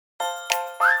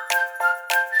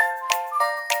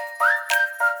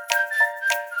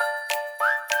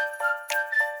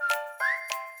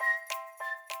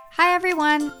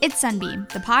everyone, it's Sunbeam,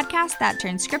 the podcast that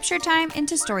turns scripture time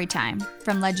into story time.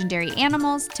 From legendary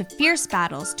animals to fierce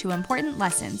battles to important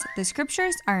lessons, the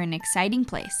scriptures are an exciting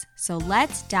place. So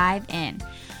let's dive in.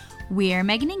 We're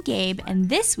Megan and Gabe, and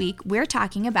this week we're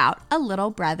talking about a little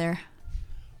brother.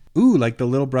 Ooh, like the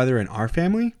little brother in our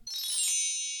family?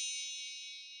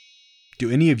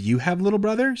 Do any of you have little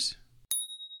brothers?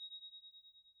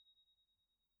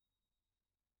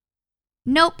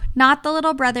 Nope, not the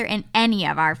little brother in any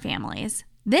of our families.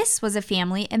 This was a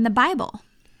family in the Bible.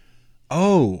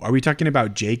 Oh, are we talking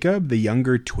about Jacob, the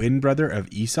younger twin brother of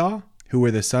Esau, who were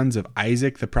the sons of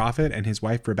Isaac the prophet and his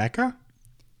wife Rebekah?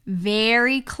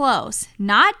 Very close.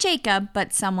 Not Jacob,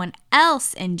 but someone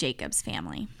else in Jacob's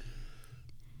family.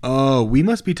 Oh, we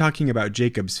must be talking about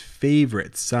Jacob's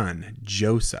favorite son,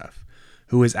 Joseph,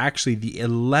 who was actually the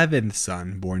 11th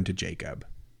son born to Jacob.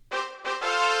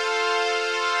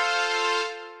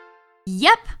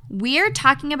 Yep, we're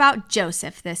talking about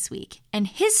Joseph this week, and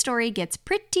his story gets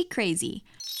pretty crazy.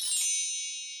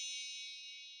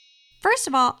 First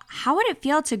of all, how would it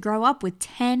feel to grow up with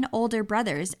 10 older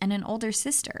brothers and an older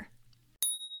sister?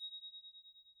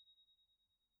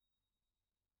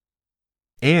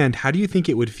 And how do you think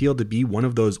it would feel to be one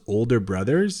of those older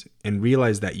brothers and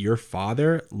realize that your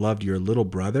father loved your little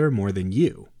brother more than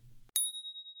you?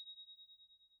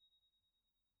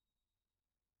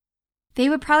 They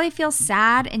would probably feel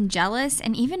sad and jealous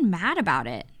and even mad about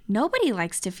it. Nobody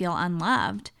likes to feel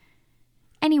unloved.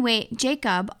 Anyway,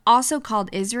 Jacob, also called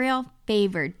Israel,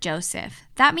 favored Joseph.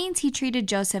 That means he treated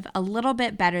Joseph a little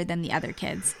bit better than the other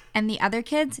kids. And the other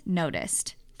kids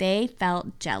noticed. They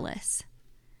felt jealous.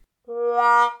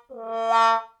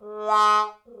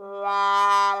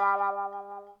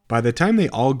 By the time they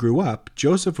all grew up,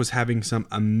 Joseph was having some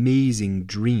amazing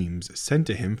dreams sent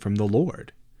to him from the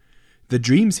Lord. The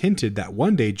dreams hinted that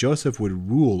one day Joseph would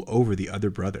rule over the other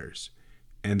brothers,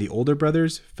 and the older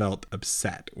brothers felt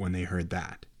upset when they heard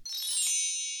that.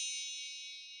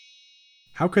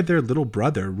 How could their little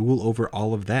brother rule over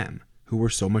all of them, who were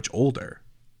so much older?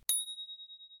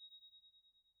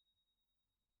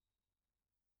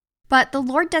 But the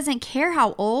Lord doesn't care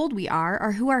how old we are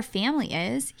or who our family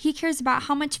is. He cares about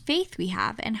how much faith we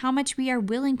have and how much we are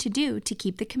willing to do to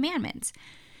keep the commandments.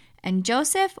 And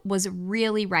Joseph was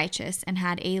really righteous and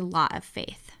had a lot of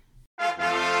faith.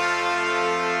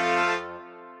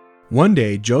 One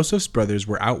day, Joseph's brothers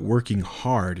were out working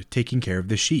hard taking care of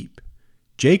the sheep.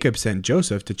 Jacob sent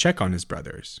Joseph to check on his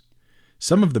brothers.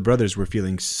 Some of the brothers were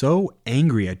feeling so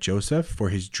angry at Joseph for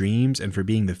his dreams and for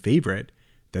being the favorite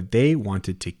that they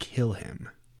wanted to kill him.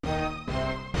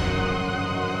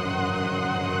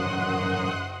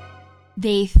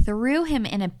 They threw him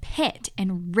in a pit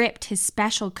and ripped his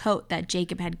special coat that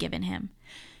Jacob had given him.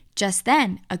 Just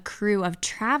then, a crew of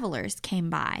travelers came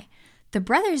by. The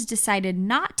brothers decided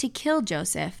not to kill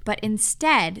Joseph, but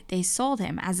instead they sold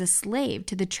him as a slave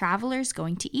to the travelers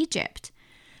going to Egypt.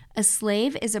 A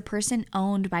slave is a person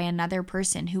owned by another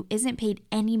person who isn't paid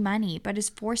any money but is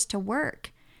forced to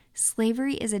work.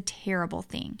 Slavery is a terrible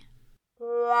thing.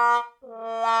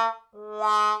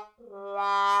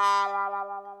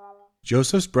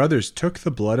 Joseph's brothers took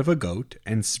the blood of a goat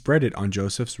and spread it on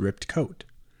Joseph's ripped coat.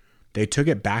 They took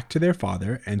it back to their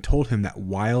father and told him that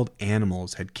wild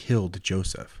animals had killed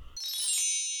Joseph.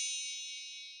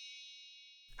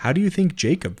 How do you think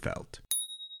Jacob felt?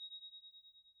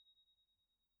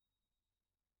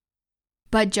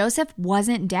 But Joseph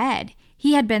wasn't dead.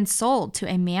 He had been sold to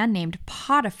a man named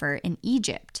Potiphar in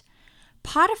Egypt.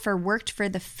 Potiphar worked for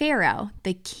the Pharaoh,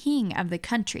 the king of the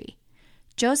country.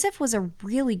 Joseph was a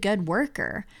really good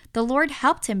worker. The Lord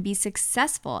helped him be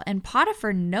successful, and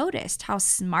Potiphar noticed how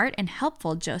smart and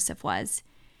helpful Joseph was.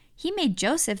 He made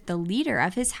Joseph the leader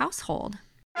of his household.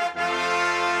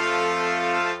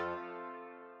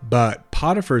 But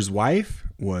Potiphar's wife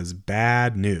was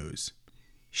bad news.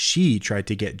 She tried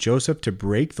to get Joseph to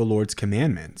break the Lord's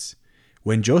commandments.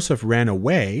 When Joseph ran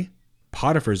away,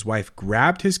 Potiphar's wife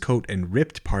grabbed his coat and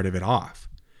ripped part of it off.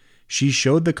 She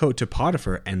showed the coat to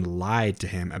Potiphar and lied to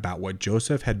him about what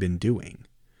Joseph had been doing.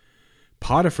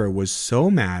 Potiphar was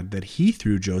so mad that he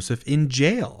threw Joseph in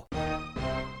jail.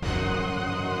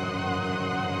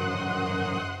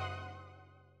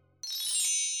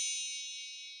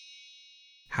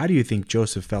 How do you think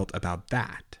Joseph felt about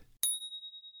that?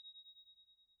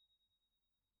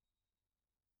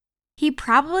 He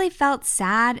probably felt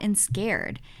sad and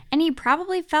scared, and he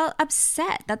probably felt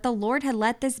upset that the Lord had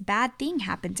let this bad thing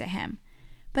happen to him.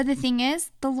 But the thing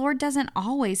is, the Lord doesn't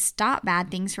always stop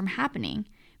bad things from happening.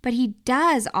 but He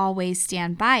does always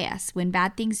stand by us when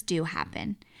bad things do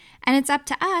happen. And it's up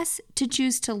to us to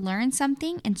choose to learn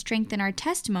something and strengthen our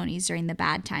testimonies during the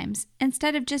bad times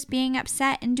instead of just being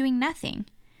upset and doing nothing.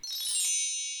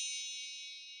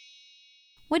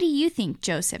 What do you think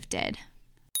Joseph did?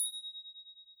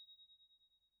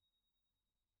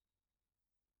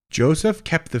 Joseph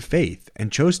kept the faith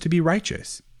and chose to be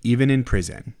righteous, even in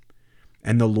prison.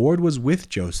 And the Lord was with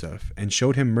Joseph and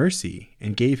showed him mercy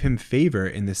and gave him favor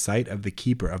in the sight of the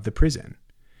keeper of the prison.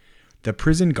 The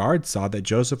prison guard saw that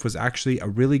Joseph was actually a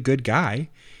really good guy,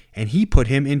 and he put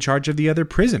him in charge of the other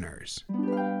prisoners.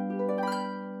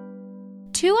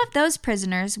 2 of those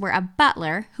prisoners were a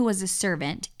butler, who was a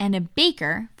servant, and a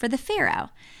baker for the Pharaoh.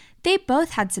 They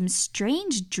both had some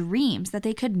strange dreams that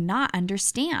they could not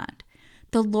understand.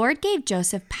 The Lord gave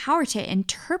Joseph power to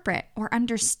interpret or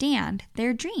understand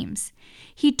their dreams.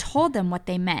 He told them what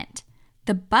they meant.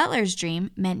 The butler's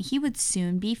dream meant he would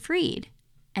soon be freed.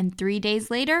 And 3 days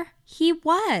later, he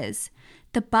was.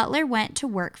 The butler went to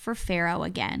work for Pharaoh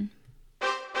again.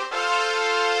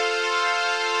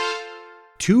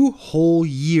 2 whole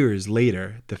years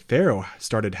later, the Pharaoh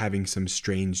started having some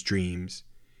strange dreams.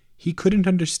 He couldn't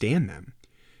understand them.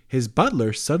 His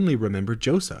butler suddenly remembered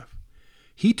Joseph.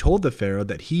 He told the Pharaoh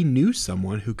that he knew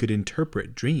someone who could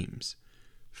interpret dreams.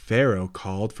 Pharaoh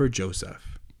called for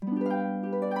Joseph.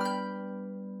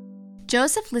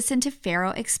 Joseph listened to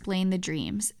Pharaoh explain the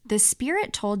dreams. The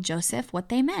Spirit told Joseph what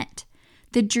they meant.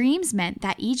 The dreams meant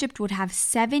that Egypt would have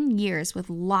 7 years with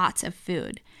lots of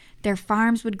food. Their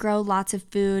farms would grow lots of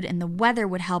food, and the weather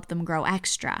would help them grow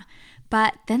extra.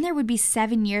 But then there would be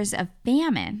 7 years of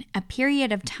famine, a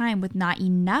period of time with not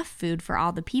enough food for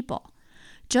all the people.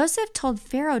 Joseph told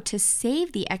Pharaoh to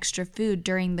save the extra food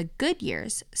during the good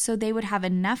years so they would have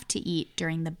enough to eat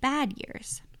during the bad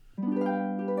years.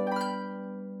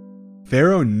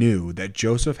 Pharaoh knew that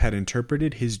Joseph had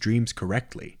interpreted his dreams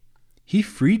correctly. He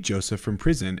freed Joseph from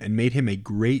prison and made him a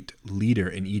great leader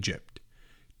in Egypt.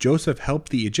 Joseph helped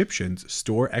the Egyptians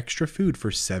store extra food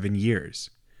for 7 years.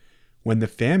 When the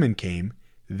famine came,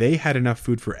 they had enough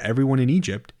food for everyone in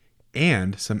Egypt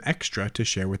and some extra to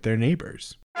share with their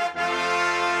neighbors.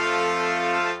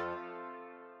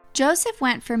 Joseph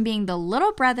went from being the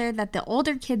little brother that the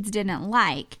older kids didn't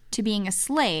like, to being a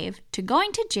slave, to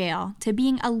going to jail, to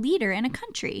being a leader in a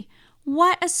country.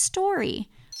 What a story!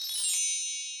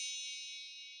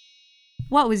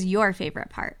 What was your favorite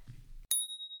part?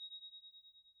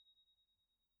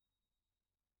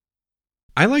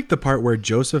 I like the part where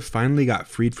Joseph finally got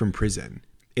freed from prison.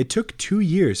 It took 2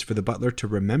 years for the butler to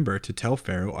remember to tell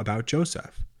Pharaoh about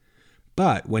Joseph.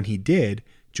 But when he did,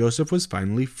 Joseph was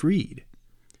finally freed.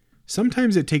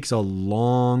 Sometimes it takes a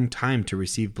long time to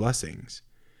receive blessings,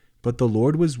 but the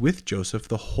Lord was with Joseph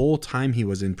the whole time he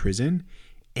was in prison,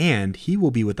 and he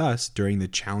will be with us during the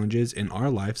challenges in our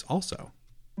lives also.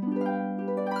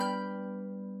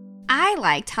 I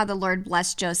liked how the Lord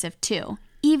blessed Joseph too,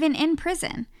 even in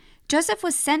prison. Joseph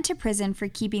was sent to prison for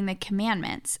keeping the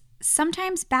commandments.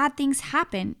 Sometimes bad things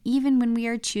happen even when we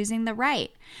are choosing the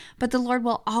right, but the Lord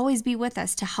will always be with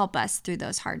us to help us through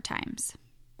those hard times.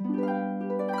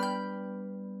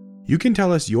 You can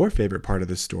tell us your favorite part of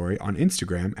the story on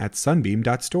Instagram at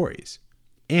sunbeam.stories.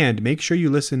 And make sure you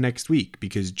listen next week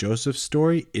because Joseph's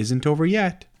story isn't over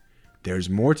yet. There's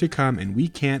more to come and we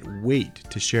can't wait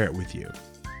to share it with you.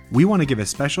 We want to give a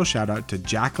special shout out to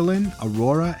Jacqueline,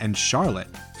 Aurora, and Charlotte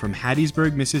from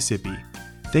Hattiesburg, Mississippi.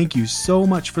 Thank you so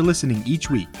much for listening each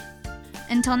week.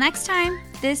 Until next time,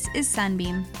 this is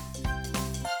Sunbeam.